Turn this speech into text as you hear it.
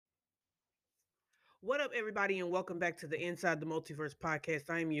What up, everybody, and welcome back to the Inside the Multiverse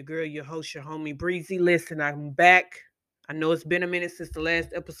podcast. I am your girl, your host, your homie, Breezy. Listen, I'm back. I know it's been a minute since the last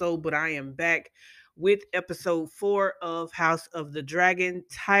episode, but I am back with episode 4 of House of the Dragon,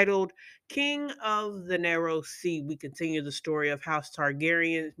 titled King of the Narrow Sea. We continue the story of House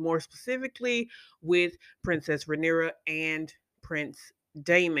Targaryen, more specifically with Princess Rhaenyra and Prince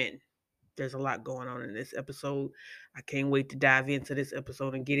Daemon. There's a lot going on in this episode. I can't wait to dive into this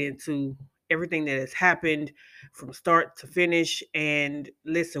episode and get into everything that has happened from start to finish. And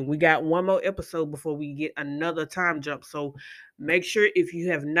listen, we got one more episode before we get another time jump. So make sure, if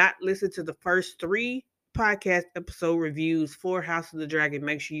you have not listened to the first 3 podcast episode reviews for House of the Dragon,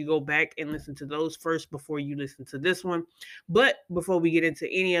 make sure you go back and listen to those first before you listen to this one. But before we get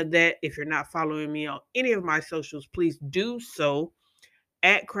into any of that, if you're not following me on any of my socials, please do so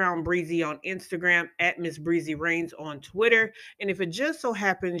at Crown Breezy on Instagram, at Miss Breezy Reigns on Twitter. And if it just so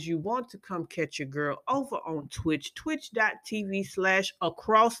happens you want to come catch your girl over on Twitch, twitch.tv/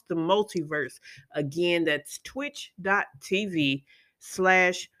 across the multiverse. Again, that's twitch.tv/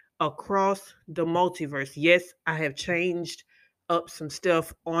 across the multiverse. Yes, I have changed up some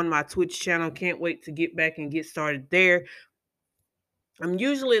stuff on my Twitch channel. Can't wait to get back and get started there. I'm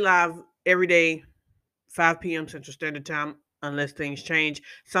usually live every day, 5 p.m. Central Standard Time, unless things change.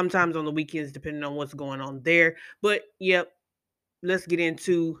 Sometimes on the weekends, depending on what's going on there. But yep, let's get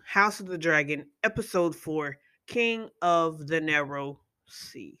into House of the Dragon, Episode 4, King of the Narrow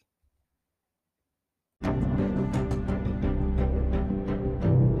Sea.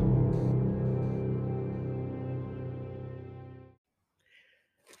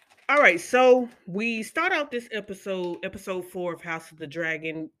 All right, so we start out this episode 4 of House of the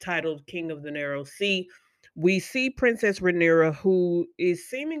Dragon, titled King of the Narrow Sea. We see Princess Rhaenyra, who is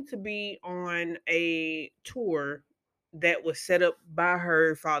seeming to be on a tour that was set up by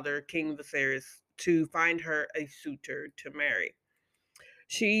her father, King Viserys, to find her a suitor to marry.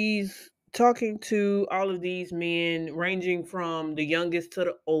 She's talking to all of these men, ranging from the youngest to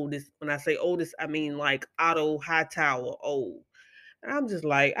the oldest. When I say oldest, I mean like Otto Hightower old. And I'm just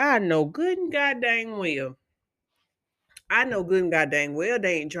like, I know good and goddamn well. I know good and goddamn well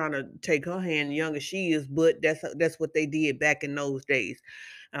they ain't trying to take her hand young as she is, but that's what they did back in those days.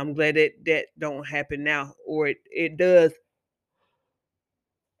 I'm glad that that don't happen now, or it does,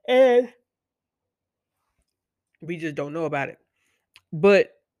 and we just don't know about it.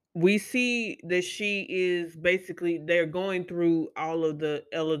 But we see that she is basically, they're going through all of the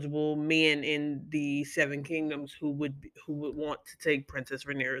eligible men in the Seven Kingdoms who would want to take Princess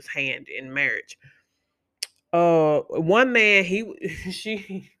Rhaenyra's hand in marriage. One man, he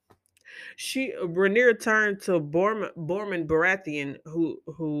she Rhaenyra turned to Borman Baratheon,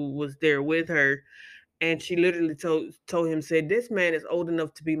 who was there with her, and she literally told him, said, "This man is old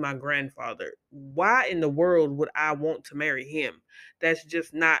enough to be my grandfather. Why in the world would I want to marry him? That's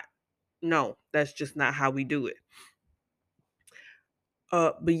just not, no, that's just not how we do it."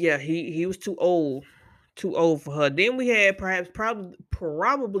 But yeah, he was too old for her. Then we had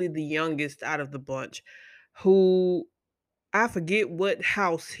probably the youngest out of the bunch, who, I forget what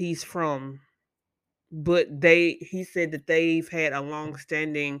house he's from, but he said that they've had a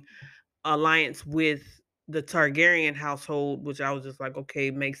long-standing alliance with the Targaryen household, which I was just like,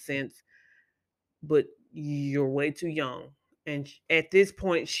 okay, makes sense, but you're way too young. And at this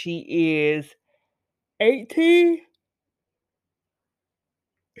point, she is 18.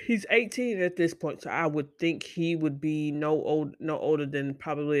 He's 18 at this point, so I would think he would be no older than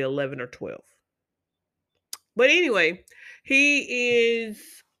probably 11 or 12. But anyway, he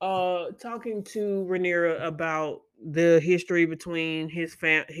is talking to Rhaenyra about the history between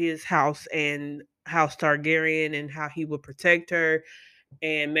his house and House Targaryen, and how he would protect her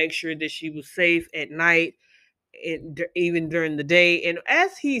and make sure that she was safe at night and even during the day. And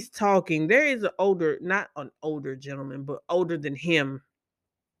as he's talking, there is not an older gentleman, but older than him,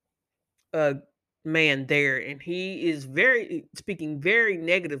 a man there, and he is very speaking very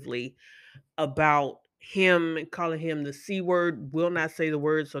negatively about him, calling him the C word. Will not say the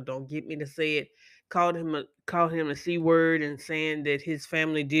word, so don't get me to say it. Called him a C word, and saying that his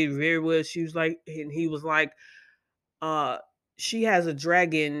family did very well. She was like, and he was like, uh, she has a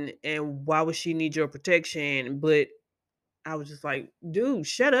dragon, and why would she need your protection? But I was just like, dude,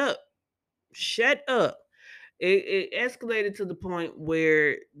 shut up. Shut up. It escalated to the point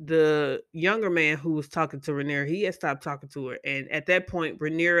where the younger man who was talking to Rhaenyra, he had stopped talking to her. And at that point,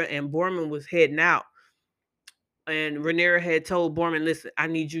 Rhaenyra and Borman was heading out. And Rhaenyra had told Borman, "Listen, I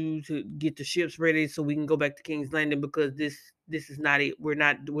need you to get the ships ready so we can go back to King's Landing, because this is not it. We're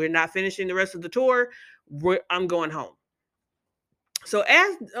not finishing the rest of the tour. I'm going home." So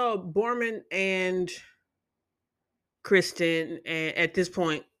as Borman and Kristen, and at this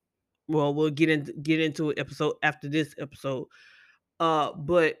point, well, we'll get into an episode after this episode.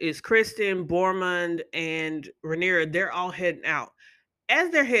 But it's Kristen, Bormund, and Rhaenyra. They're all heading out. As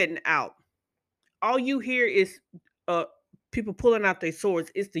they're heading out, all you hear is uh people pulling out their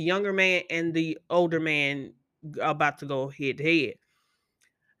swords. It's the younger man and the older man about to go head to head.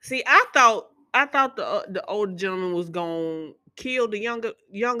 See, I thought the older gentleman was gonna kill the younger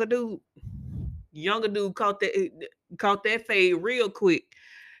dude. Younger dude caught that fade real quick.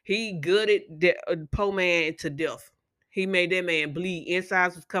 He gutted the poor man to death. He made that man bleed.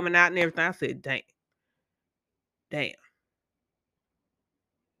 Insides was coming out and everything. I said, damn, damn.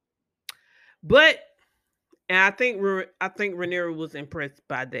 But and I think Rhaenyra was impressed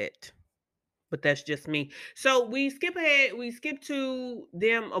by that. But that's just me. So we skip ahead. We skip to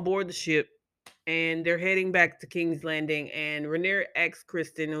them aboard the ship, and they're heading back to King's Landing. And Rhaenyra asks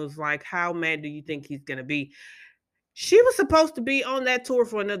Kristen, it was like, "How mad do you think he's gonna be?" She was supposed to be on that tour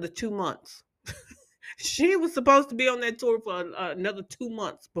for another 2 months. She was supposed to be on that tour for another 2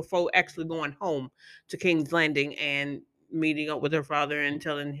 months before actually going home to King's Landing and meeting up with her father and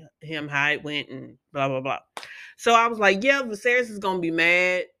telling him how it went and blah blah blah. So I was like, yeah, Viserys is gonna be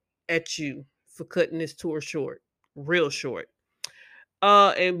mad at you for cutting this tour short, real short.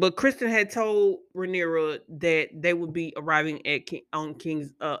 But Kristen had told Rhaenyra that they would be arriving on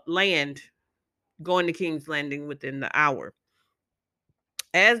King's land, going to King's Landing within the hour.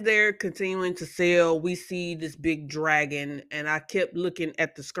 As they're continuing to sail, we see this big dragon, and I kept looking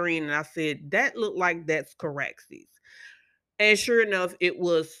at the screen, and I said, "That looked like that's Caraxes." And sure enough, it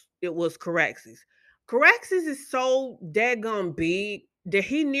was Caraxes. Caraxes is so daggone big that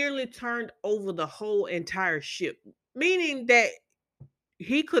he nearly turned over the whole entire ship, meaning that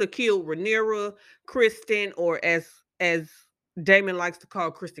he could have killed Rhaenyra, Kristen, or as Damon likes to call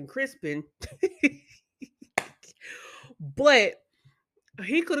Kristen Crispin, but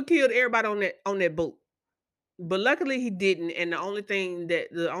he could have killed everybody on that boat. But luckily he didn't, and the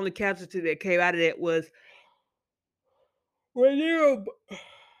only casualty that came out of that was Rhaenyra.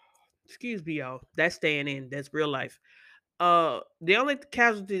 Excuse me, y'all. That's staying in. That's real life. The only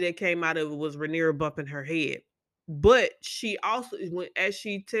casualty that came out of it was Rhaenyra bumping her head. But she also, as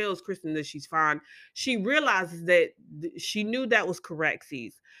she tells Kristen that she's fine, she realizes that she knew that was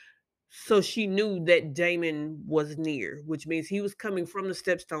Caraxes. So she knew that Damon was near, which means he was coming from the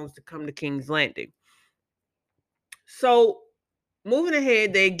Stepstones to come to King's Landing. So moving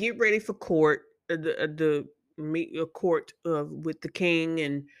ahead, they get ready for court, the meet court with the king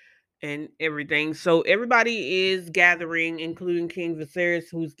and everything. So everybody is gathering, including King Viserys,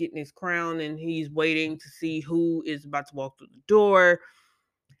 who's getting his crown, and he's waiting to see who is about to walk through the door.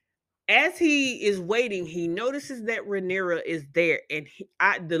 As he is waiting, he notices that Rhaenyra is there, and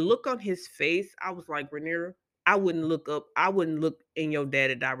the look on his face, I was like, Rhaenyra, I wouldn't look up. I wouldn't look in your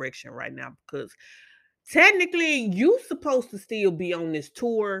daddy direction right now because technically you supposed to still be on this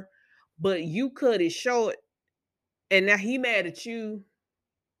tour, but you cut it short, and now he mad at you.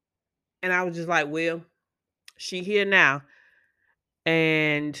 And I was just like, well, she here now,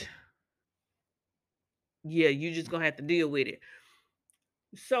 and yeah, you just gonna have to deal with it.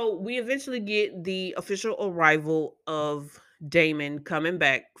 So we eventually get the official arrival of Damon coming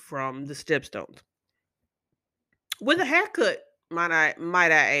back from the Stepstones with a haircut. Might I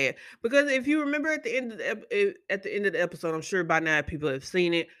add? Because if you remember at the end of the episode, I'm sure by now people have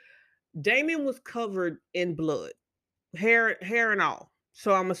seen it. Damon was covered in blood, hair and all.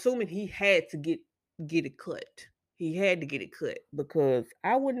 So I'm assuming he had to get it cut. He had to get it cut because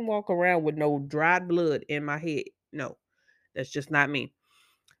I wouldn't walk around with no dried blood in my head. No, that's just not me.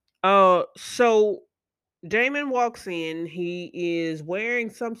 So Damon walks in. He is wearing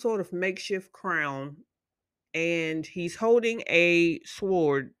some sort of makeshift crown, and he's holding a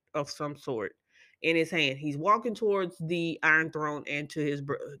sword of some sort in his hand. He's walking towards the Iron Throne and to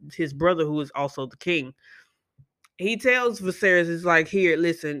his brother, who is also the king. He tells Viserys, "Is like, here,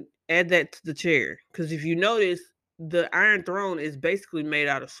 listen, add that to the chair, because if you notice, the Iron Throne is basically made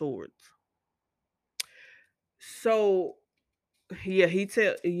out of swords." So he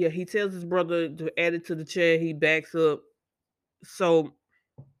tells his brother to add it to the chair. He backs up. So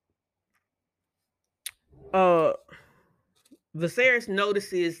uh Viserys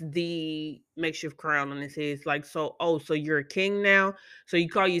notices the makeshift crown on his head. It's like, so you're a king now? So you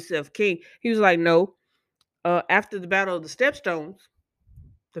call yourself king? He was like, no. After the Battle of the Stepstones,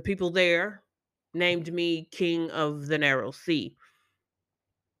 the people there named me King of the Narrow Sea.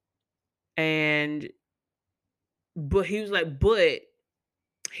 And but he was like, but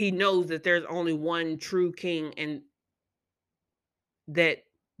he knows that there's only one true king, and that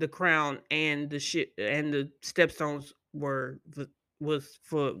the crown and the shit and the stepstones was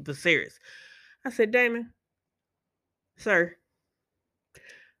for Viserys. I said, Damon, sir,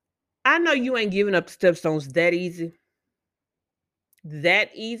 I know you ain't giving up the stepstones that easy.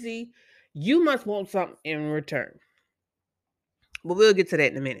 That easy. You must want something in return. But we'll get to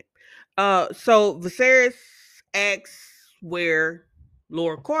that in a minute. So Viserys asks where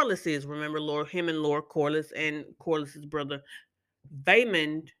Lord Corlys is. Remember, him and Lord Corlys and Corlys's brother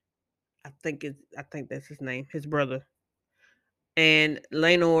Vaemond, I think that's his name, his brother, and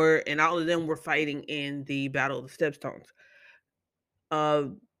Laenor and all of them were fighting in the Battle of the Stepstones. Uh,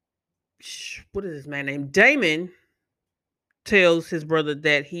 what is his man name? Daemon tells his brother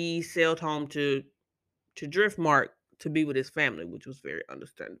that he sailed home to Driftmark to be with his family, which was very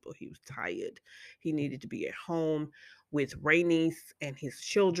understandable. He was tired. He needed to be at home with Rhaenys and his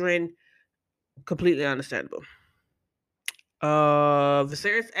children. Completely understandable.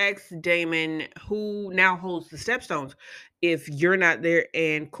 Viserys asks Daemon, who now holds the Stepstones, if you're not there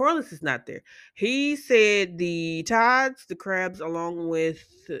and Corlys is not there. He said the tides, the crabs, along with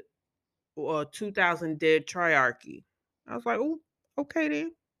 2,000 dead triarchy. I was like, oh, okay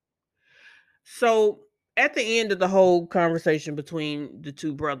then. So at the end of the whole conversation between the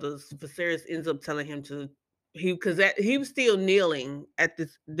two brothers, Viserys ends up telling him to he was still kneeling at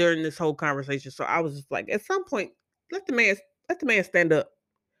this during this whole conversation. So I was just like, at some point, let the man let the man stand up.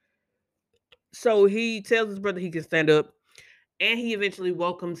 So he tells his brother he can stand up, and he eventually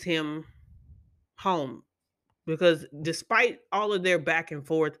welcomes him home because despite all of their back and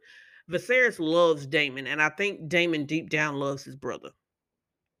forth, Viserys loves Daemon, and I think Daemon deep down loves his brother.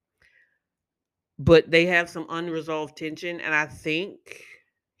 But they have some unresolved tension, and I think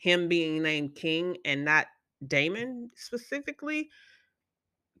him being named king and not Daemon specifically,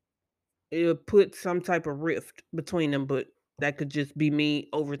 it put some type of rift between them, but that could just be me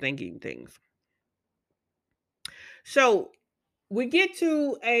overthinking things. So we get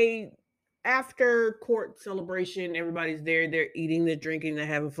to a after court celebration. Everybody's there. They're eating, they're drinking, they're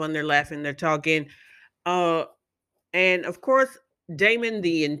having fun, they're laughing, they're talking. Uh, and of course, Damon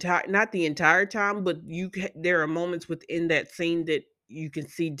the entire not the entire time, but there are moments within that scene that you can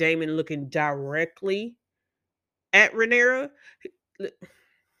see Damon looking directly at Rhaenyra.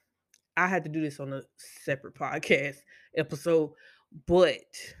 I had to do this on a separate podcast episode, but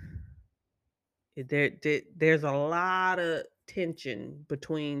there's a lot of tension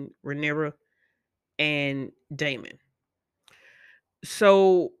between Rhaenyra and Damon.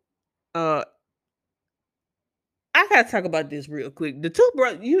 So uh I gotta talk about this real quick. The two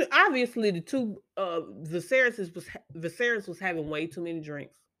brothers, you obviously the two Viserys was having way too many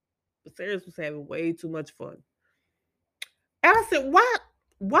drinks. Viserys was having way too much fun. And I said,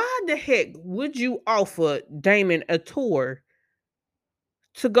 why the heck would you offer Damon a tour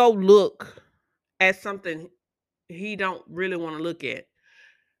to go look at something he don't really want to look at?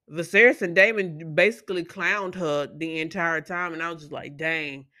 Viserys and Damon basically clowned her the entire time, and I was just like,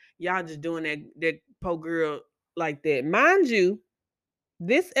 dang, y'all just doing that poor girl like that. Mind you,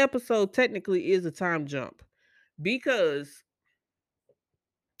 this episode technically is a time jump because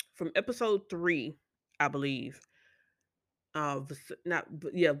from episode 3, I believe, not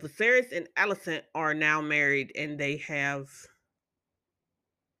yeah, Viserys and Alicent are now married and they have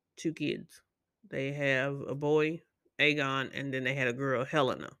two kids. They have a boy, Aegon, and then they had a girl,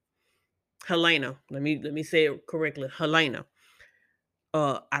 Helena. Let me say it correctly, Helena.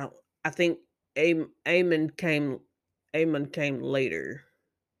 I don't. I think Aemon came later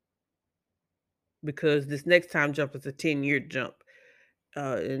because this next time jump is a 10-year jump.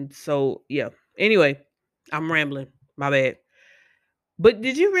 And so yeah. Anyway, I'm rambling. My bad. But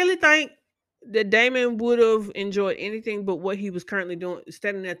did you really think that Damon would have enjoyed anything but what he was currently doing,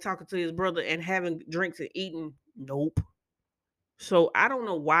 standing there talking to his brother and having drinks and eating? Nope. So I don't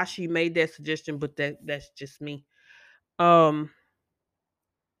know why she made that suggestion, but that's just me. Um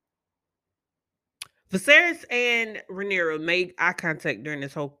Viserys and Rhaenyra made eye contact during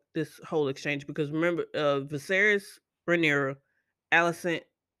this whole exchange because remember, Viserys, Rhaenyra, Alicent,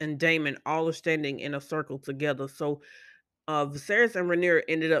 and Daemon all are standing in a circle together. So Viserys and Rhaenyra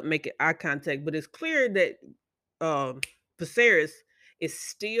ended up making eye contact, but it's clear that um, Viserys is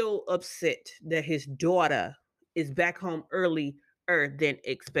still upset that his daughter is back home earlier than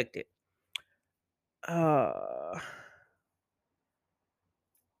expected. Uh,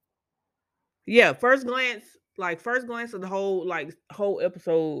 yeah, first glance of the whole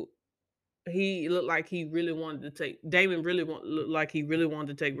episode, he looked like he really wanted to take Damon looked like he really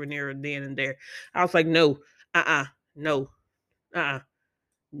wanted to take Rhaenyra then and there. I was like, no, no,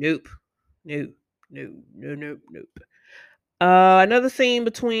 nope, nope, nope, nope, nope. Another scene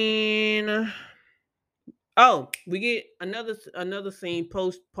between. Oh, we get another scene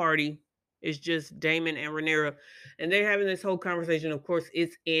post party. It's just Damon and Rhaenyra, and they're having this whole conversation. Of course,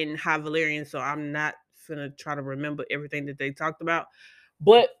 it's in High Valyrian, so I'm not gonna try to remember everything that they talked about.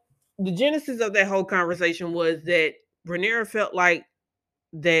 But the genesis of that whole conversation was that Rhaenyra felt like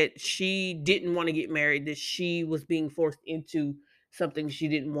that she didn't want to get married, that she was being forced into something she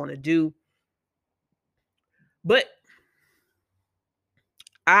didn't want to do. But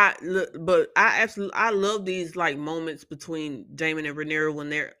I absolutely I love these like moments between Damon and Rhaenyra when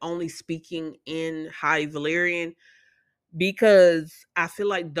they're only speaking in High Valyrian, because I feel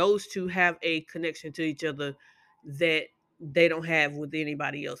like those two have a connection to each other that they don't have with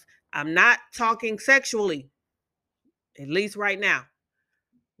anybody else. I'm not talking sexually, at least right now,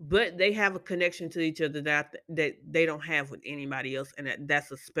 but they have a connection to each other that they don't have with anybody else, and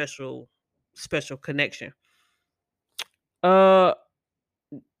that's a special connection. Uh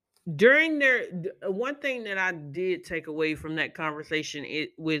During one thing that I did take away from that conversation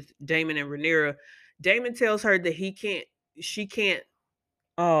with Damon and Rhaenyra, Damon tells her that she can't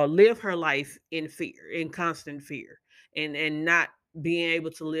live her life in fear, in constant fear, and not being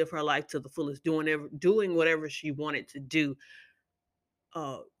able to live her life to the fullest, doing whatever she wanted to do.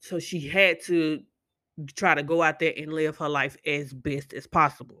 So she had to try to go out there and live her life as best as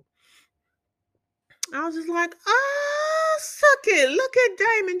possible. I was just like, oh, suck it. Look at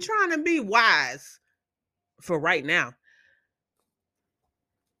Damon trying to be wise for right now.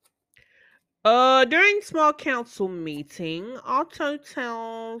 During small council meeting, Otto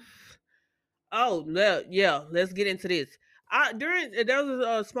tells. Oh, yeah. Let's get into this. During there was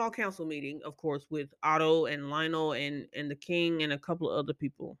a small council meeting, of course, with Otto and Lionel and the king and a couple of other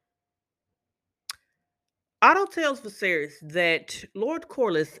people. Otto tells Viserys that Lord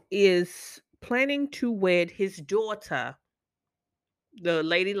Corlys is planning to wed his daughter, the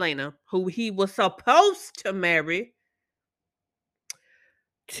Lady Lena, who he was supposed to marry,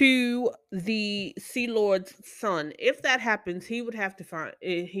 to the Sea Lord's son. If that happens, he would have to find.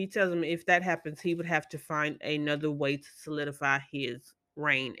 He tells him if that happens, he would have to find another way to solidify his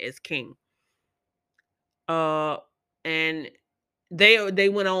reign as king. Uh, and they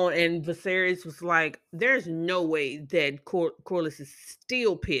went on, and Viserys was like, "There's no way that Corlys is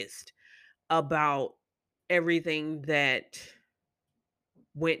still pissed about everything that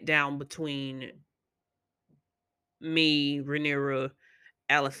went down between me, Rhaenyra,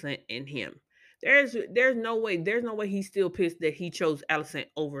 Alicent, and him. There's no way he's still pissed that he chose Alicent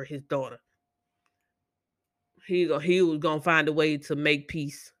over his daughter. He was gonna find a way to make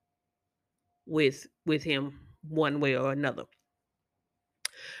peace with him one way or another.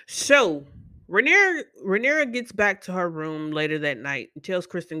 So Rhaenyra gets back to her room later that night and tells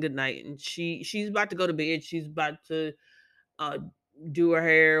Kristen good night, and she's about to go to bed. She's about to uh do her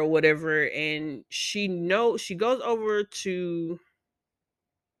hair or whatever, and she goes over to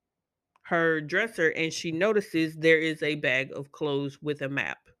her dresser and she notices there is a bag of clothes with a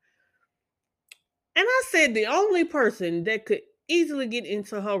map. And I said the only person that could easily get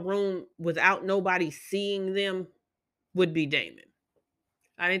into her room without nobody seeing them would be Damon.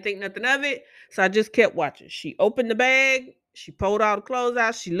 I didn't think nothing of it, so I just kept watching. She opened the bag, she pulled all the clothes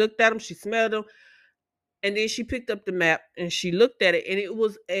out, she looked at them, she smelled them, and then she picked up the map and she looked at it, and it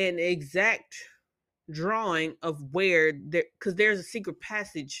was an exact drawing of where there, because there's a secret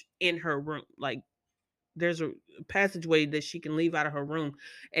passage in her room. Like there's a passageway that she can leave out of her room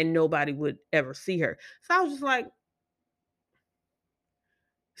and nobody would ever see her. So I was just like,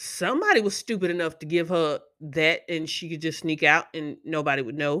 somebody was stupid enough to give her that and she could just sneak out and nobody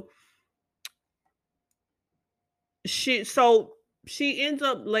would know. So she ends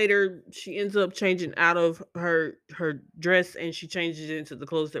up changing out of her dress and she changes it into the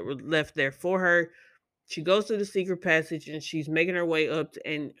clothes that were left there for her. She goes through the secret passage and she's making her way up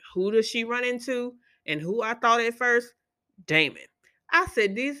and who does she run into? And who I thought at first? Damon. I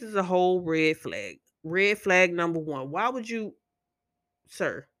said, this is a whole red flag. Red flag number one. Why would you,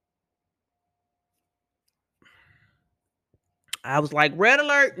 sir? I was like, red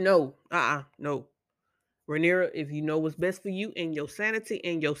alert. No, no. Rhaenyra, if you know what's best for you and your sanity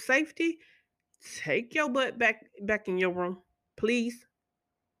and your safety, take your butt back in your room, please.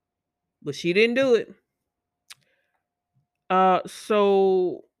 But she didn't do it.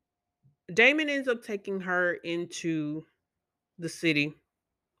 So Damon ends up taking her into the city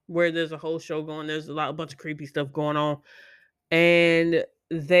where there's a whole show going. There's a bunch of creepy stuff going on, and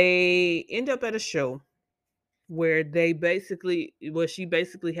they end up at a show where she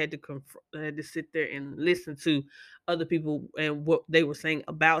basically had to sit there and listen to other people and what they were saying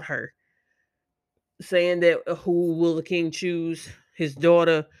about her. saying that who will the king choose, his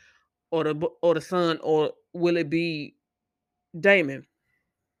daughter or the son, or will it be Damon?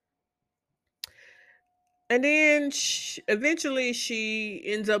 And then eventually she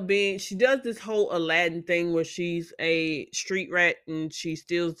ends up being, she does this whole Aladdin thing where she's a street rat and she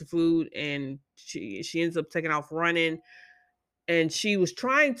steals the food, and she ends up taking off running. And she was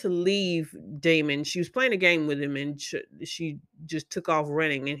trying to leave Damon. She was playing a game with him, and she just took off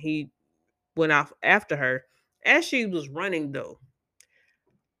running, and he went off after her. As she was running, though,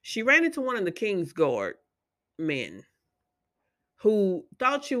 she ran into one of the king's guard men, who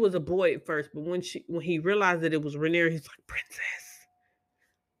thought she was a boy at first, but when he realized that it was Rhaenyra, he's like, "Princess."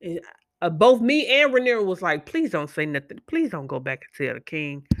 And, both me and Rhaenyra was like, "Please don't say nothing. Please don't go back and tell the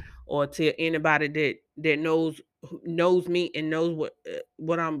king, or tell anybody that knows me and knows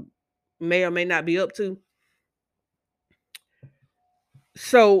what I'm may or may not be up to."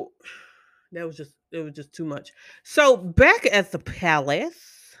 So it was just too much. So back at the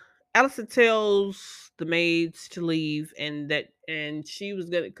palace, Allison tells the maids to leave, and she was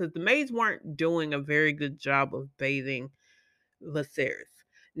gonna, because the maids weren't doing a very good job of bathing Viserys.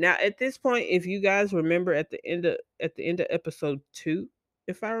 Now at this point, if you guys remember at the end of episode 2,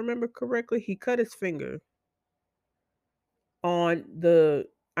 if I remember correctly, he cut his finger on the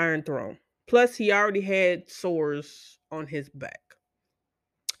Iron Throne. Plus, he already had sores on his back.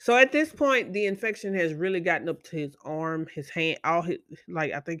 So at this point, the infection has really gotten up to his arm, his hand, all his,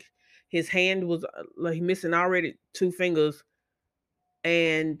 like, I think his hand was like missing already 2 fingers,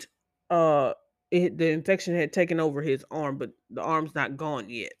 and uh the infection had taken over his arm, but the arm's not gone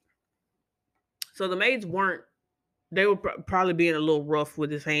yet. So the maids weren't, they were probably being a little rough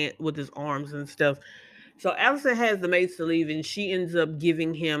with his hand, with his arms and stuff. So Allison has the maids to leave, and she ends up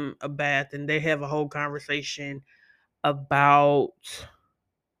giving him a bath, and they have a whole conversation about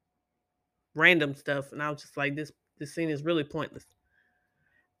random stuff. And I was just like, this scene is really pointless.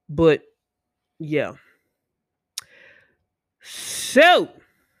 But yeah. So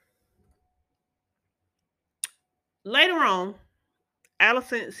later on,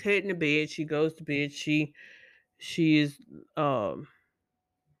 Allison's heading to bed. She goes to bed. She is um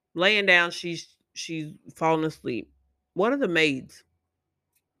laying down. She's falling asleep. One of the maids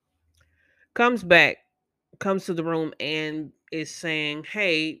comes back, comes to the room, and is saying,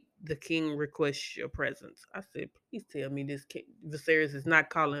 "Hey, the king requests your presence." I said, "Please tell me this king, Viserys is not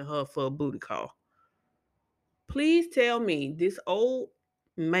calling her for a booty call. Please tell me this old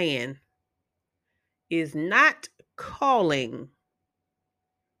man is not calling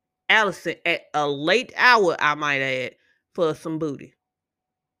Allison at a late hour, I might add, for some booty."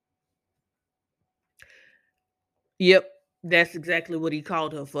 Yep, that's exactly what he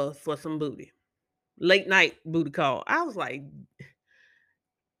called her for some booty. Late night booty call. I was like,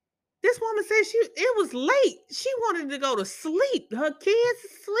 this woman said it was late. She wanted to go to sleep. Her kids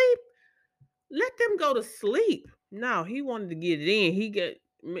sleep. Let them go to sleep. No, he wanted to get it in. He get,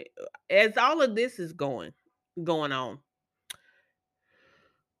 as all of this is going on.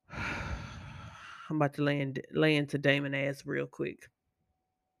 I'm about to lay into Damon ass real quick.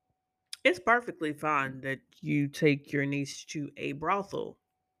 It's perfectly fine that you take your niece to a brothel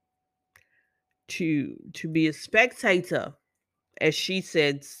to be a spectator, as she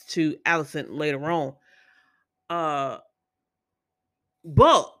said to Allison later on. Uh,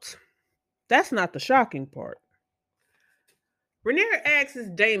 but that's not the shocking part. Rhaenyra asks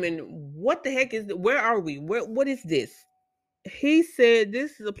Damon, "What the heck is it? Where are we? What is this?" He said,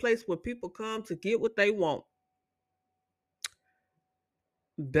 "This is a place where people come to get what they want."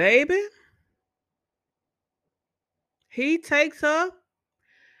 Baby, he takes her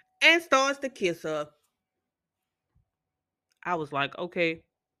and starts to kiss her. I was like, okay,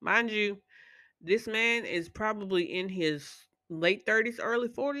 mind you, this man is probably in his late 30s, early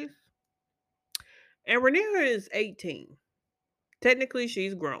 40s. And Rhaenyra is 18. Technically,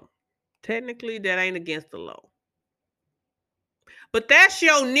 she's grown. Technically, that ain't against the law. But that's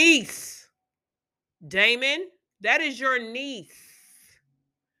your niece, Damon. That is your niece.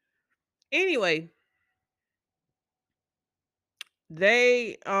 Anyway,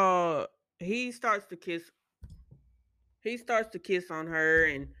 they he starts to kiss on her,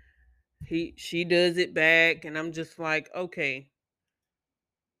 and she does it back, and I'm just like, okay.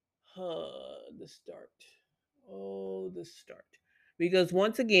 The start. Oh, the start. Because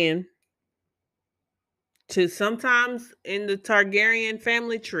once again, to sometimes in the Targaryen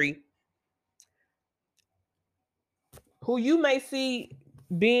family tree, who you may see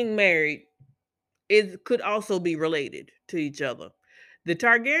being married is could also be related to each other. The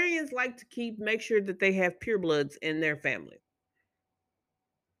Targaryens like to make sure that they have purebloods in their family.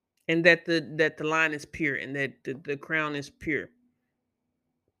 and that the line is pure, and that the crown is pure.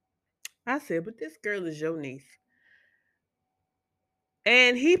 I said, but this girl is your niece.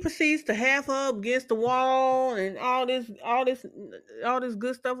 And he proceeds to have her up against the wall and all this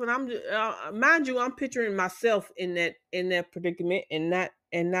good stuff. And I'm just, mind you, I'm picturing myself in that predicament, and not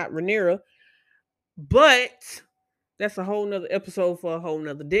Rhaenyra. But that's a whole nother episode for a whole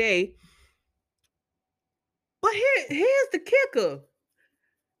nother day. But here's the kicker: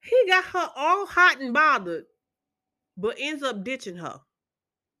 he got her all hot and bothered, but ends up ditching her.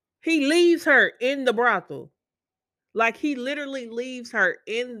 He leaves her in the brothel. Like he literally leaves her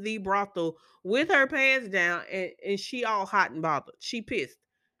in the brothel with her pants down, and she all hot and bothered. She pissed.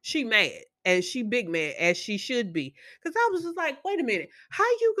 She mad. And she big mad as she should be. Cause I was just like, wait a minute, how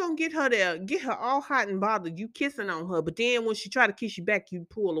you gonna get her there, get her all hot and bothered, you kissing on her, but then when she try to kiss you back, you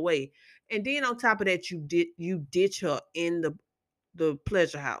pull away. And then on top of that, you ditch her in the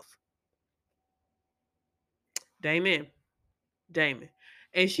pleasure house. Damon. Damon.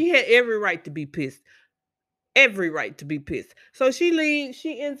 And she had every right to be pissed. Every right to be pissed. So she leaves.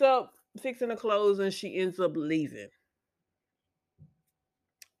 She ends up fixing her clothes and she ends up leaving,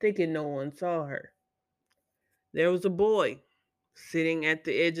 thinking no one saw her. There was a boy sitting at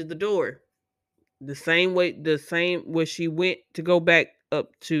the edge of the door, the same where she went to go back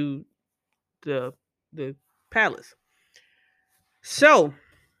up to the the palace. So,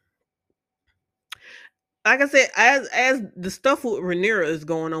 like I said, as the stuff with Rhaenyra is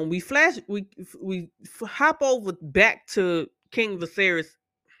going on, we hop over back to King Viserys.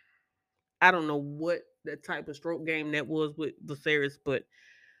 I don't know what that type of stroke game that was with Viserys, but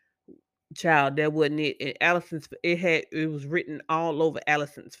child, that wasn't it. And it was written all over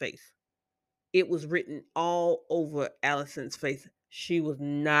Allison's face. It was written all over Allison's face. She was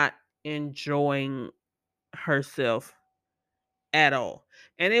not enjoying herself at all.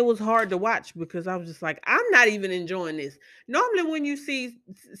 And it was hard to watch because I was just like, I'm not even enjoying this. Normally when you see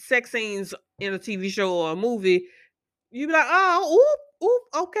sex scenes in a TV show or a movie, you be like, oh,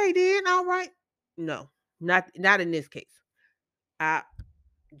 okay then, all right. No, not in this case. I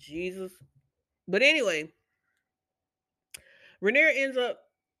Jesus. But anyway, Rhaenyra ends up,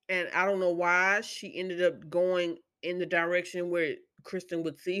 and I don't know why she ended up going in the direction where Kristen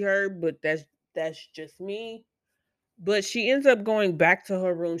would see her, but that's just me. But she ends up going back to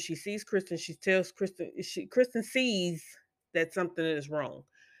her room. She sees Kristen. She tells Kristen. Kristen sees that something is wrong.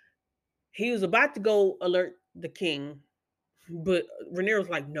 He was about to go alert the king, but Rhaenyra was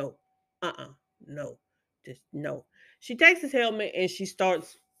like, "No, no, just no." She takes his helmet and she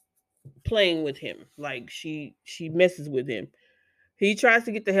starts playing with him, like she messes with him. He tries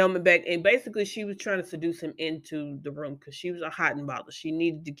to get the helmet back, and basically she was trying to seduce him into the room because she was a hot and bothered. She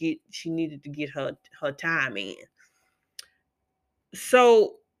needed to get her time in.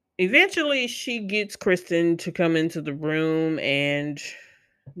 So eventually she gets Kristen to come into the room, and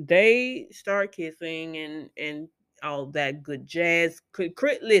they start kissing and all that good jazz.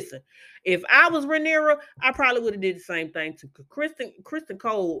 Listen, if I was Rhaenyra, I probably would have did the same thing to Kristen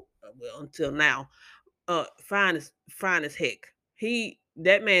Cole. Well, until now, fine as heck.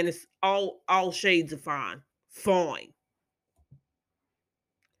 That man is all shades of fine. Fine.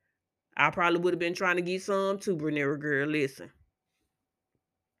 I probably would have been trying to get some too, Rhaenyra girl. Listen.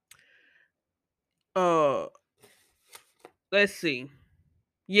 Uh let's see.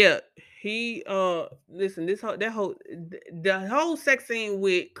 Yeah, he listen, the whole sex scene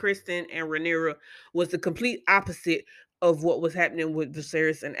with Kristen and Rhaenyra was the complete opposite of what was happening with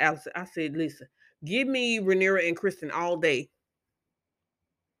Viserys and Alicent. I said, listen, give me Rhaenyra and Kristen all day.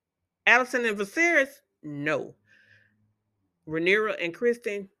 Alicent and Viserys, no. Rhaenyra and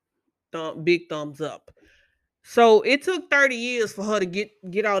Kristen, big thumbs up. So it took 30 years for her to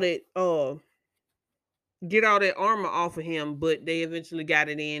get all that armor off of him, but they eventually got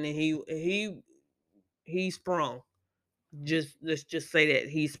it in, and he sprung. Just let's just say that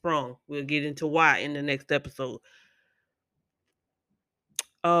he sprung. We'll get into why in the next episode.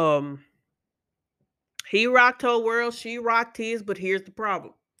 Um, he rocked her world, she rocked his, but here's the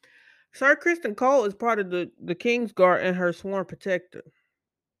problem. Sir Kristen Cole is part of the King's Guard and her sworn protector.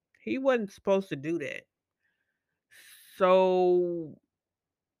 He wasn't supposed to do that. So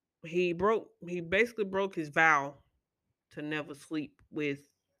he basically broke his vow to never sleep with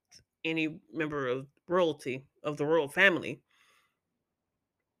any member of royalty of the royal family.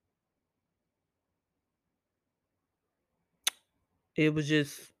 It was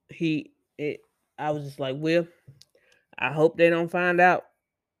just he it I was just like, well, I hope they don't find out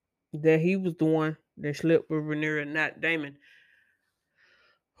that he was the one that slept with Rhaenyra and not Damon.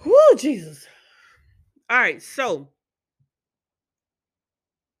 Whoo, Jesus. All right, so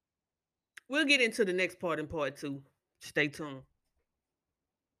We'll get into the next part in part two. Stay tuned.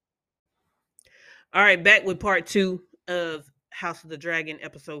 All right, back with part two of House of the Dragon,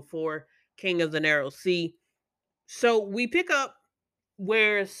 episode 4, King of the Narrow Sea. So we pick up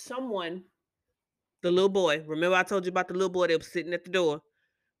where someone, the little boy, remember I told you about the little boy that was sitting at the door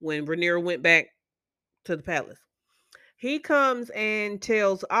when Rhaenyra went back to the palace. He comes and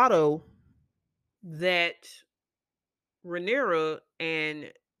tells Otto that Rhaenyra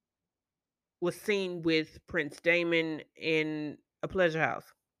and was seen with Prince Damon in a pleasure house,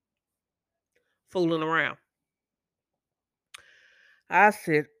 fooling around. I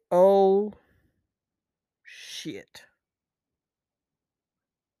said, "Oh shit."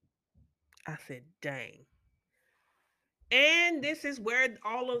 I said, "Dang." And this is where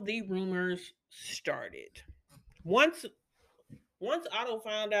all of the rumors started. Once once Otto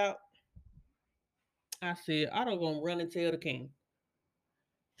found out, I said, Otto gonna run and tell the king.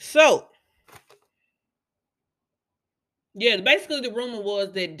 So yeah, basically the rumor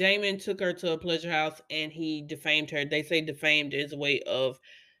was that Damon took her to a pleasure house and he defamed her. They say defamed is a way of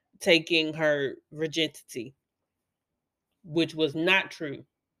taking her virginity, which was not true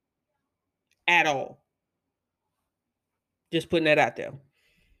at all. Just putting that out there.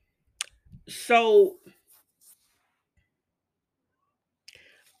 So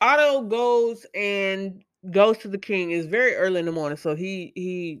Otto goes to the king. It's very early in the morning, so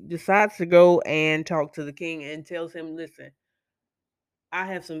he decides to go and talk to the king and tells him, "Listen, I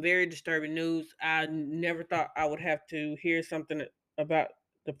have some very disturbing news. I never thought I would have to hear something about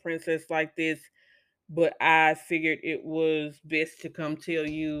the princess like this, but I figured it was best to come tell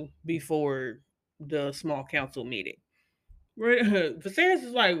you before the small council meeting." Viserys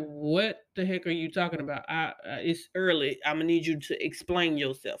is like, "What the heck are you talking about? It's early. I'm gonna need you to explain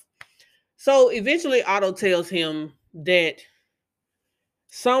yourself." So eventually, Otto tells him that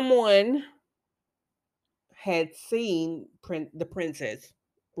someone had seen the princess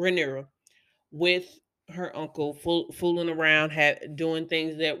Rhaenyra with her uncle, fooling around, doing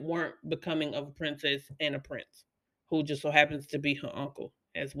things that weren't becoming of a princess and a prince, who just so happens to be her uncle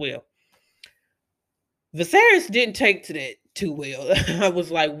as well. Viserys didn't take to that too well. I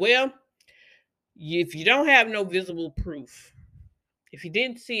was like, "Well, if you don't have no visible proof, if you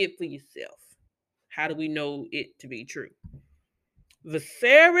didn't see it for yourself, how do we know it to be true?"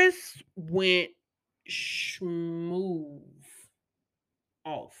 Viserys went smooth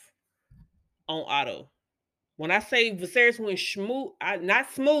off on Otto. When I say Viserys went smooth,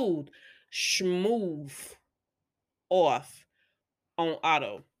 not smooth, smooth off on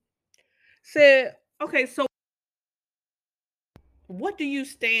Otto. Said, "Okay, so what do you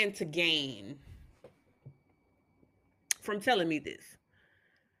stand to gain from telling me this?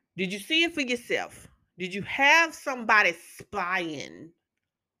 Did you see it for yourself? Did you have somebody spying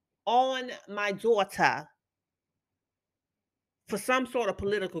on my daughter for some sort of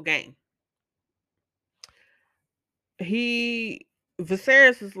political gain?" He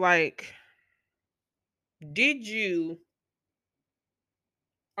Viserys is like, "Did you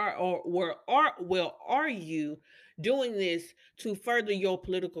are you doing this to further your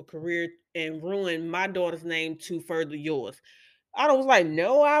political career and ruin my daughter's name to further yours?" I was like,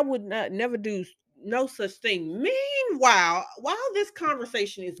 "No, I would not never do no such thing." Meanwhile, while this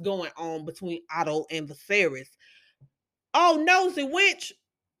conversation is going on between Otto and Viserys, oh nosy wench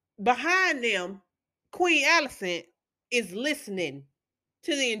behind them, Queen Alicent is listening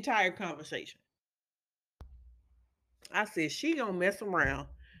to the entire conversation. I said, she gonna mess around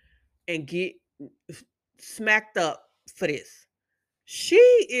and get smacked up for this. She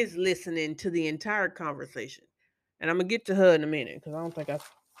is listening to the entire conversation. And I'm gonna get to her in a minute because I don't think I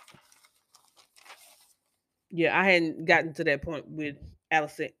hadn't gotten to that point with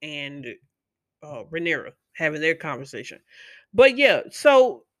Allison and Rhaenyra having their conversation. But yeah,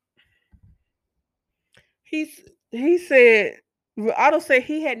 so he said Otto said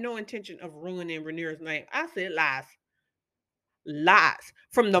he had no intention of ruining Rhaenyra's name. I said lies. Lies.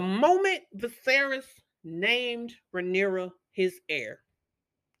 From the moment Viserys named Rhaenyra his heir,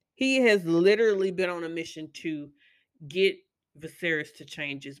 he has literally been on a mission to get Viserys to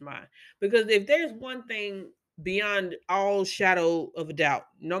change his mind. Because if there's one thing beyond all shadow of a doubt,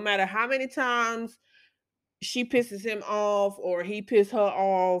 no matter how many times she pisses him off or he pisses her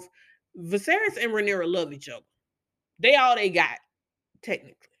off, Viserys and Rhaenyra love each other. They all they got,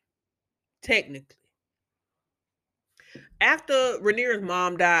 technically. Technically. After Rhaenyra's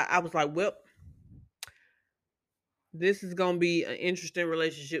mom died, I was like, well, this is gonna be an interesting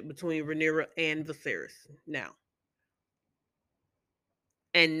relationship between Rhaenyra and Viserys now.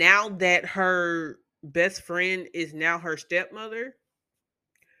 And now that her best friend is now her stepmother,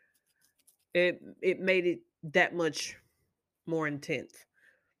 It made it that much more intense.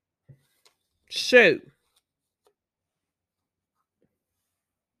 So,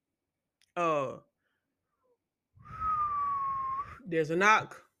 uh, there's a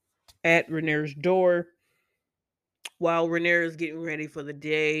knock at Rhaenyra's door while Rhaenyra's getting ready for the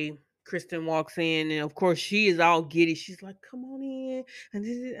day. Kristen walks in, and of course, she is all giddy. She's like, "Come on in,"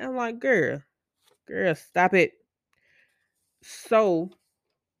 and I'm like, girl, stop it." So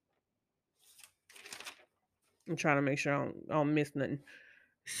I'm trying to make sure I don't miss nothing.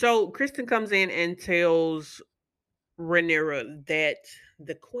 So Kristen comes in and tells Rhaenyra that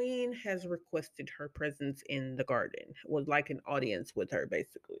the queen has requested her presence in the garden, would like an audience with her,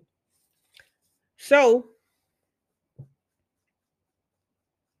 basically. So,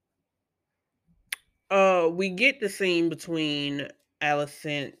 we get the scene between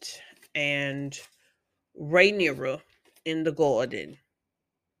Alicent and Rhaenyra in the garden.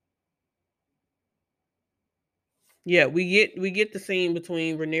 Yeah, we get the scene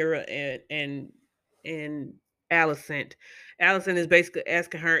between Rhaenyra and Alicent. Alicent is basically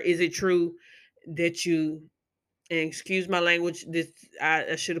asking her, "Is it true that you?" And excuse my language. This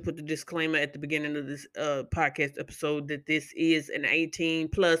I should have put the disclaimer at the beginning of this podcast episode that this is an 18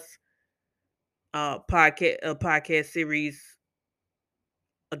 plus podcast series,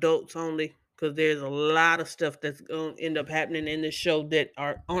 adults only, because there's a lot of stuff that's going to end up happening in this show that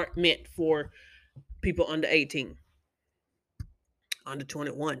aren't meant for people under 18, under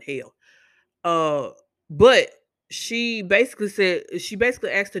 21. Hell, but she basically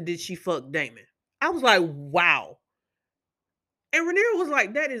asked her, did she fuck Damon? I was like, wow. And Rhaenyra was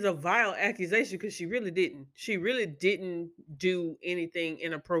like, that is a vile accusation because she really didn't. She really didn't do anything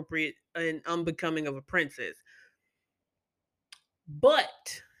inappropriate and unbecoming of a princess.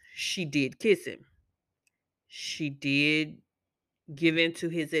 But she did kiss him. She did give in to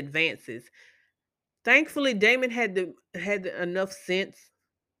his advances. Thankfully, Damon had enough sense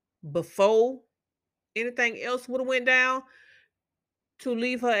before anything else would have went down to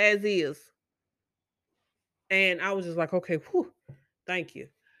leave her as is. And I was just like, okay, whew, thank you.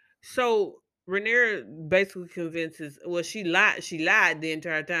 So Rhaenyra basically convinces. Well, she lied. She lied the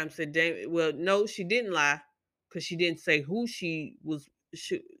entire time. Said, "Damon." Well, no, she didn't lie because she didn't say who she was.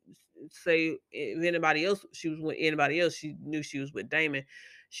 She, say if anybody else she was with anybody else. She knew she was with Damon.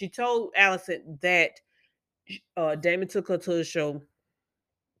 She told Allison that Damon took her to a show.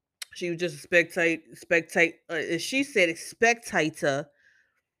 She was just a spectate. She said a spectator,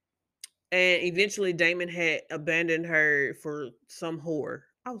 and eventually Damon had abandoned her for some whore.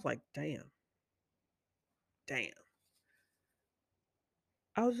 I was like, damn, damn.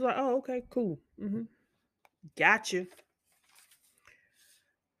 I was like, oh, okay, cool. Gotcha.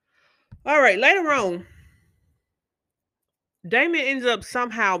 All right, later on, Damon ends up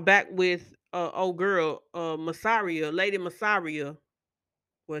somehow back with old girl, Massaria, Lady Massaria.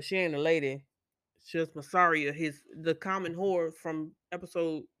 Well, she ain't a lady. It's just Massaria, the common whore from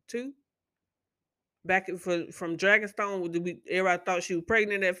episode 2. Back from Dragonstone, everybody thought she was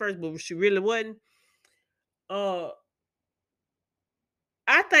pregnant at first, but she really wasn't. Uh,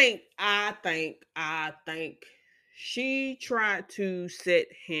 I think she tried to set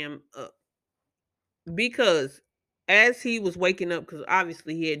him up because as he was waking up, because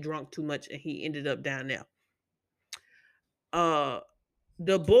obviously he had drunk too much and he ended up down there. Uh,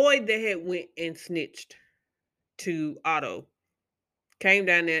 the boy that had went and snitched to Otto came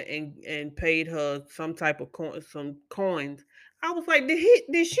down there and paid her some type of some coins. I was like,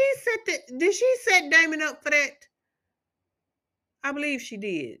 did she set Damon up for that? I believe she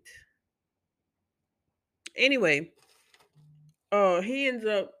did. Anyway, he ends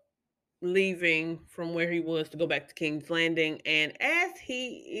up leaving from where he was to go back to King's Landing. And as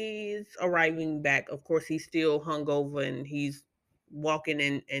he is arriving back, of course, he's still hungover and he's walking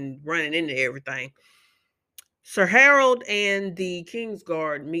and running into everything. Sir Harold and the King's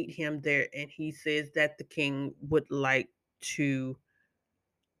Guard meet him there, and he says that the king would like to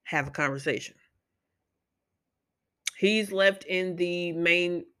have a conversation. He's left in the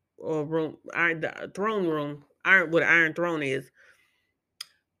main room, the throne room, where the Iron Throne is,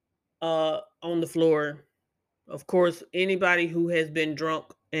 on the floor. Of course, anybody who has been drunk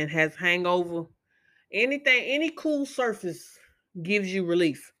and has hangover, any cool surface gives you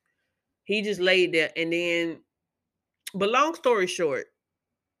relief. He just laid there, and then, but long story short,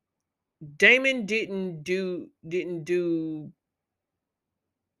 Damon didn't do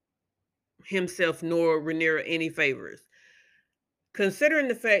himself nor Rhaenyra any favors, considering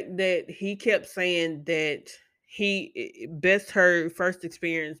the fact that he kept saying that he best her first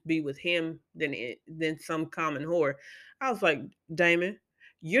experience be with him than some common whore. I was like, Damon,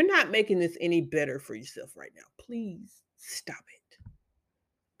 You're not making this any better for yourself right now. Please stop it.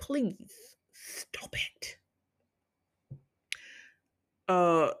 Please stop it.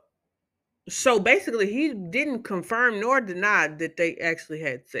 Uh so basically he didn't confirm nor deny that they actually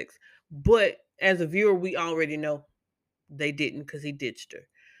had sex. But as a viewer, we already know they didn't because he ditched her.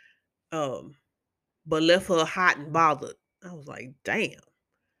 But left her hot and bothered. I was like, damn.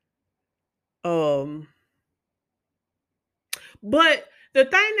 Um But the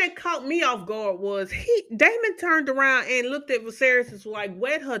thing that caught me off guard was Damon turned around and looked at Viserys and was like,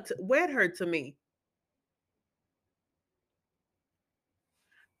 wed her to me.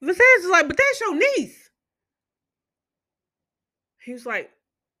 Viserys is like, but that's your niece. He was like,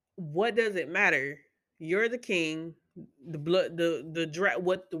 what does it matter? You're the king. The blood,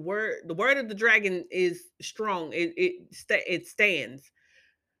 what the word of the dragon is strong. It stands.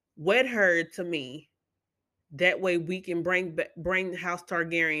 Wed her to me. That way we can bring House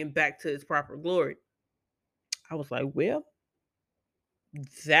Targaryen back to its proper glory. I was like, well,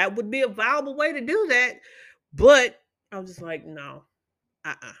 that would be a viable way to do that. But I was just like, no,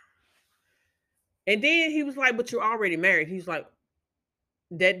 And then he was like, but you're already married. He's like,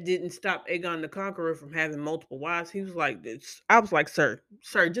 that didn't stop Aegon the Conqueror from having multiple wives. He was like, this. I was like, sir,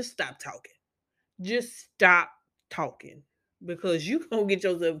 just stop talking. Just stop talking. Because you gonna get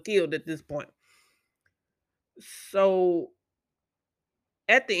yourself killed at this point. So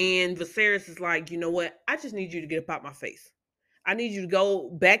at the end, Viserys is like, you know what? I just need you to get up out my face. I need you to go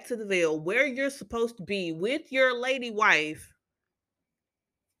back to the Vale where you're supposed to be with your lady wife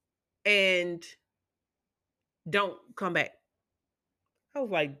and don't come back. I was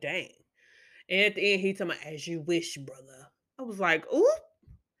like, dang. And at the end, he told me, as you wish, brother. I was like, ooh,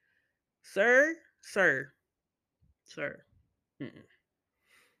 sir, sir, sir. Mm-mm.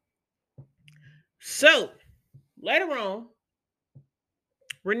 So later on,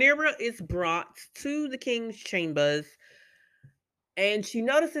 Rhaenyra is brought to the king's chambers, and she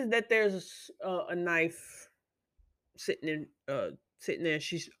notices that there's a knife sitting in sitting there.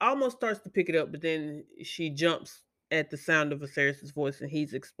 She almost starts to pick it up, but then she jumps at the sound of Viserys' voice, and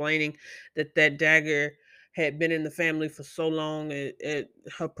he's explaining that that dagger had been in the family for so long.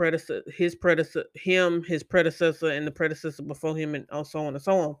 Her predecessor, his predecessor, and the predecessor before him, and so on and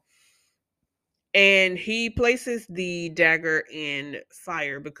so on. And he places the dagger in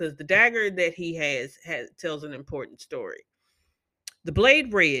fire because the dagger that he has tells an important story. The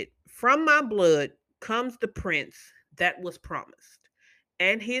blade read, "From my blood comes the prince that was promised,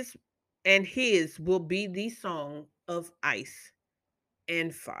 and his will be the song of ice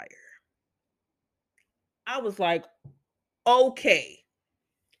and fire." I was like, okay,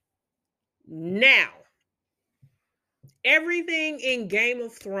 now everything in Game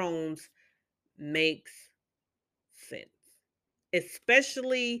of Thrones makes sense,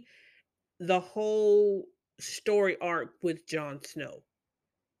 especially the whole story arc with Jon Snow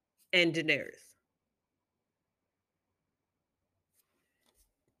and Daenerys.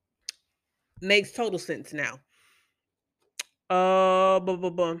 Makes total sense now. Blah, blah,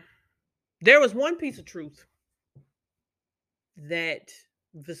 blah. There was one piece of truth that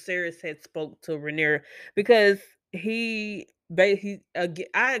Viserys had spoke to Rhaenyra because I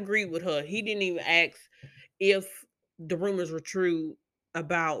agree with her. He didn't even ask if the rumors were true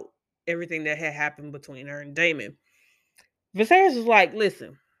about everything that had happened between her and Damon. Viserys was like,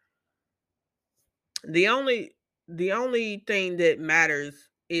 listen, the only the only thing that matters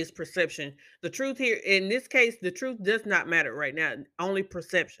is perception. The truth here, in this case, the truth does not matter right now. Only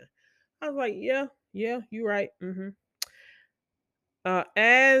perception. I was like, yeah, you're right.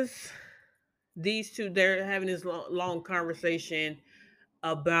 As these two, they're having this long conversation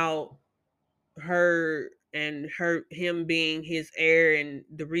about him being his heir, and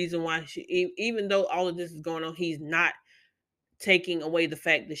the reason why even though all of this is going on, he's not taking away the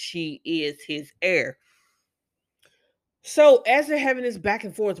fact that she is his heir. So as they're having this back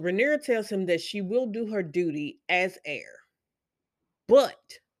and forth, Rhaenyra tells him that she will do her duty as heir, but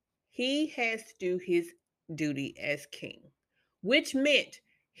he has to do his duty as king, which meant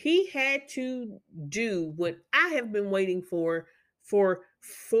he had to do what I have been waiting for 4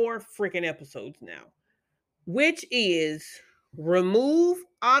 freaking episodes now, which is remove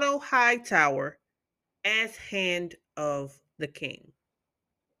Otto Hightower as Hand of the King.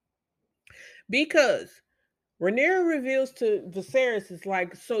 Because Rhaenyra reveals to Viserys, is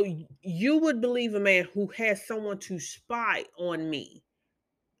like, so you would believe a man who has someone to spy on me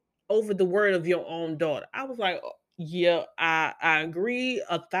over the word of your own daughter? I was like, "Oh, yeah, I agree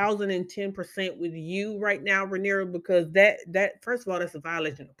 1,010% with you right now, Rhaenyra, because that first of all, that's a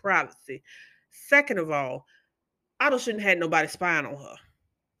violation of privacy. Second of all, Otto shouldn't have had nobody spying on her.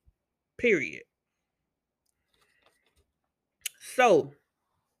 Period. So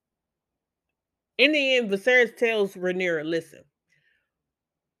in the end, Viserys tells Rhaenyra, "Listen,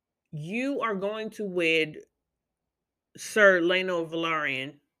 you are going to wed Sir Leno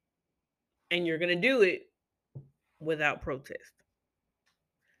Valerian, and you're going to do it without protest."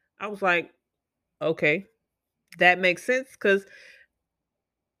 I was like, okay, that makes sense because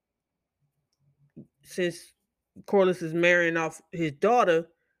since Corlys is marrying off his daughter,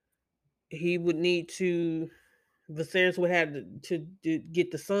 he would need to. Viserys would have to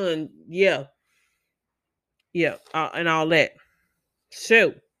get the son. Yeah, yeah, and all that.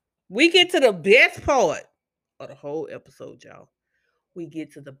 So we get to the best part of the whole episode, y'all. We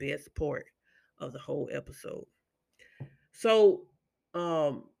get to the best part of the whole episode. So,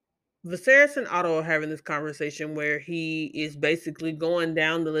 um, Viserys and Otto are having this conversation where he is basically going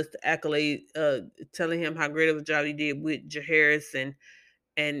down the list of accolades, telling him how great of a job he did with Jaehaerys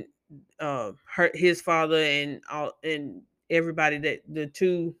and his father and all and everybody that the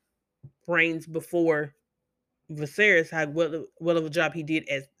two reigns before Viserys, how well of a job he did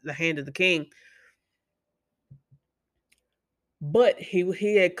as the Hand of the King. But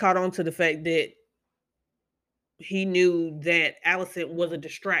he had caught on to the fact that he knew that Allison was a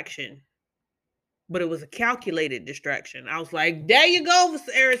distraction, but it was a calculated distraction. I was like, there you go,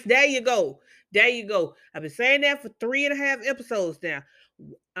 Viserys, there you go. There you go. I've been saying that for 3.5 episodes now.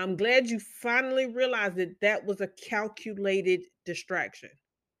 I'm glad you finally realized that that was a calculated distraction.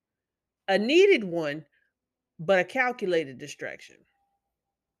 A needed one, but a calculated distraction.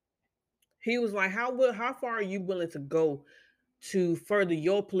 He was like, how far are you willing to go to further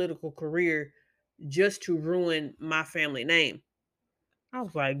your political career just to ruin my family name? I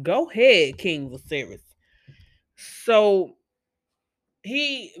was like, go ahead, King Viserys. So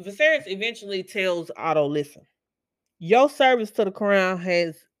Viserys eventually tells Otto, listen, your service to the crown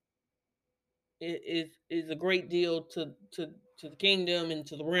is a great deal to the kingdom and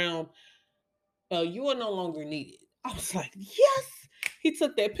to the realm. You are no longer needed. I was like, yes. He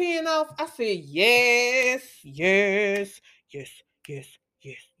took that pen off. I said, yes, yes, yes, yes,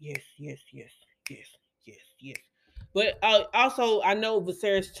 yes, yes, yes, yes, yes, yes, yes. But also, I know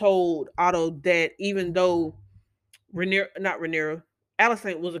Viserys told Otto that even though not Rhaenyra,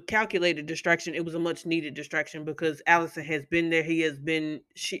 Allison was a calculated distraction. It was a much needed distraction because Allison has been there.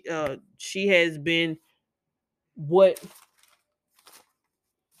 She has been what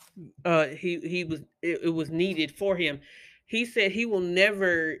he was it was needed for him. He said he will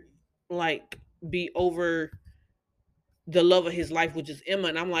never like be over the love of his life, which is Emma.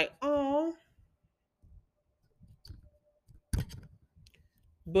 And I'm like, oh,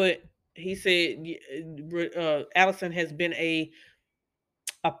 but he said Allison has been a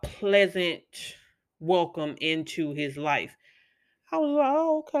pleasant welcome into his life. I was like,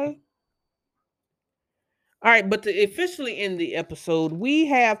 oh, okay. All right, but to officially end the episode, we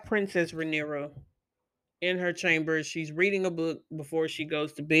have Princess Rhaenyra in her chamber. She's reading a book before she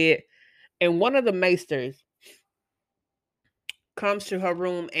goes to bed, and one of the maesters comes to her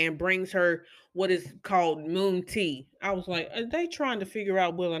room and brings her what is called moon tea. I was like, are they trying to figure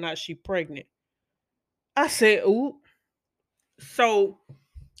out whether or not she's pregnant? I said, ooh. So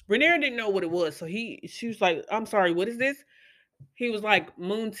Rhaenyra didn't know what it was, so she was like, I'm sorry, what is this? He was like,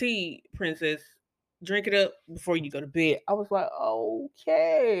 moon tea, princess. Drink it up before you go to bed. I was like,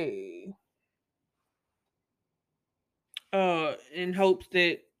 okay. In hopes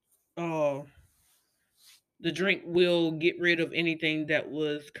that uh the drink will get rid of anything that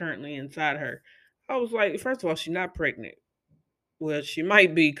was currently inside her. I was like, first of all, she's not pregnant. Well, she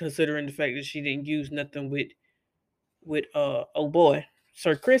might be considering the fact that she didn't use nothing with oh boy,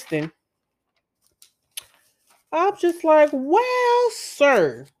 Sir Kristen. I'm just like, well,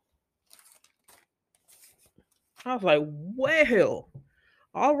 sir. I was like, well,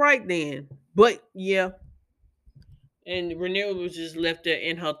 all right then. But yeah, and Rhaenyra was just left there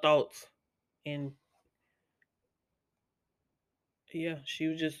in her thoughts, and yeah, she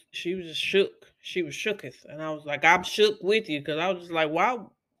was just shook. She was shooketh, and I was like, I'm shook with you because I was just like, why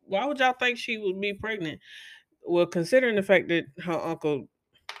would y'all think she would be pregnant? Well, considering the fact that her uncle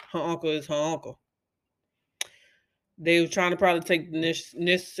is her uncle, they were trying to probably take the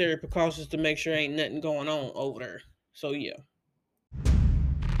necessary precautions to make sure ain't nothing going on over there. So yeah.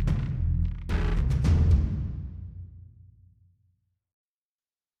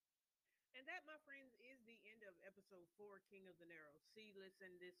 And that, my friends, is the end of episode 4, King of the Narrow. See,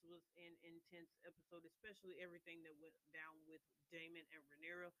 listen, this was an intense episode, especially everything that went down with Damon and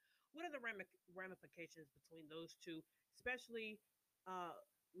Rhaenyra. What are the ramifications between those two, especially uh,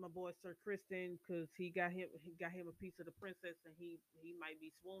 my boy Sir Kristen, because he got him a piece of the princess, and he might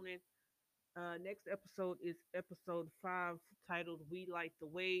be swooning. Next episode is episode 5, titled "We Like the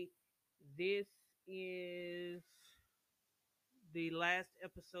Way." This is the last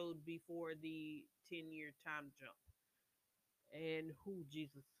episode before the 10-year time jump. And who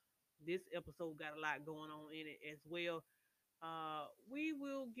Jesus, this episode got a lot going on in it as well. We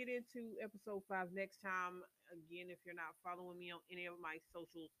will get into episode 5 next time. Again, if you're not following me on any of my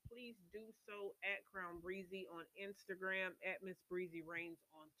socials, please do so at Crown Breezy on Instagram, at Miss Breezy Reigns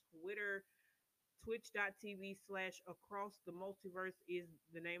on Twitter. Twitch.tv/ across the multiverse is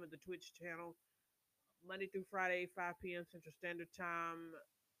the name of the Twitch channel. Monday through Friday, 5 p.m. Central Standard Time,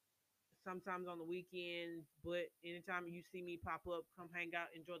 sometimes on the weekends, but anytime you see me pop up, come hang out,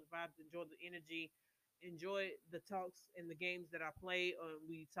 enjoy the vibes, enjoy the energy, enjoy the talks and the games that I play, or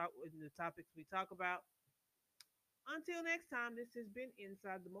we talk in the topics we talk about. Until next time, this has been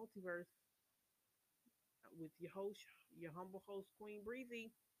Inside the Multiverse with your host, your humble host, Queen Breezy.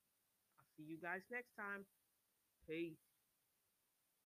 I'll see you guys next time. Peace.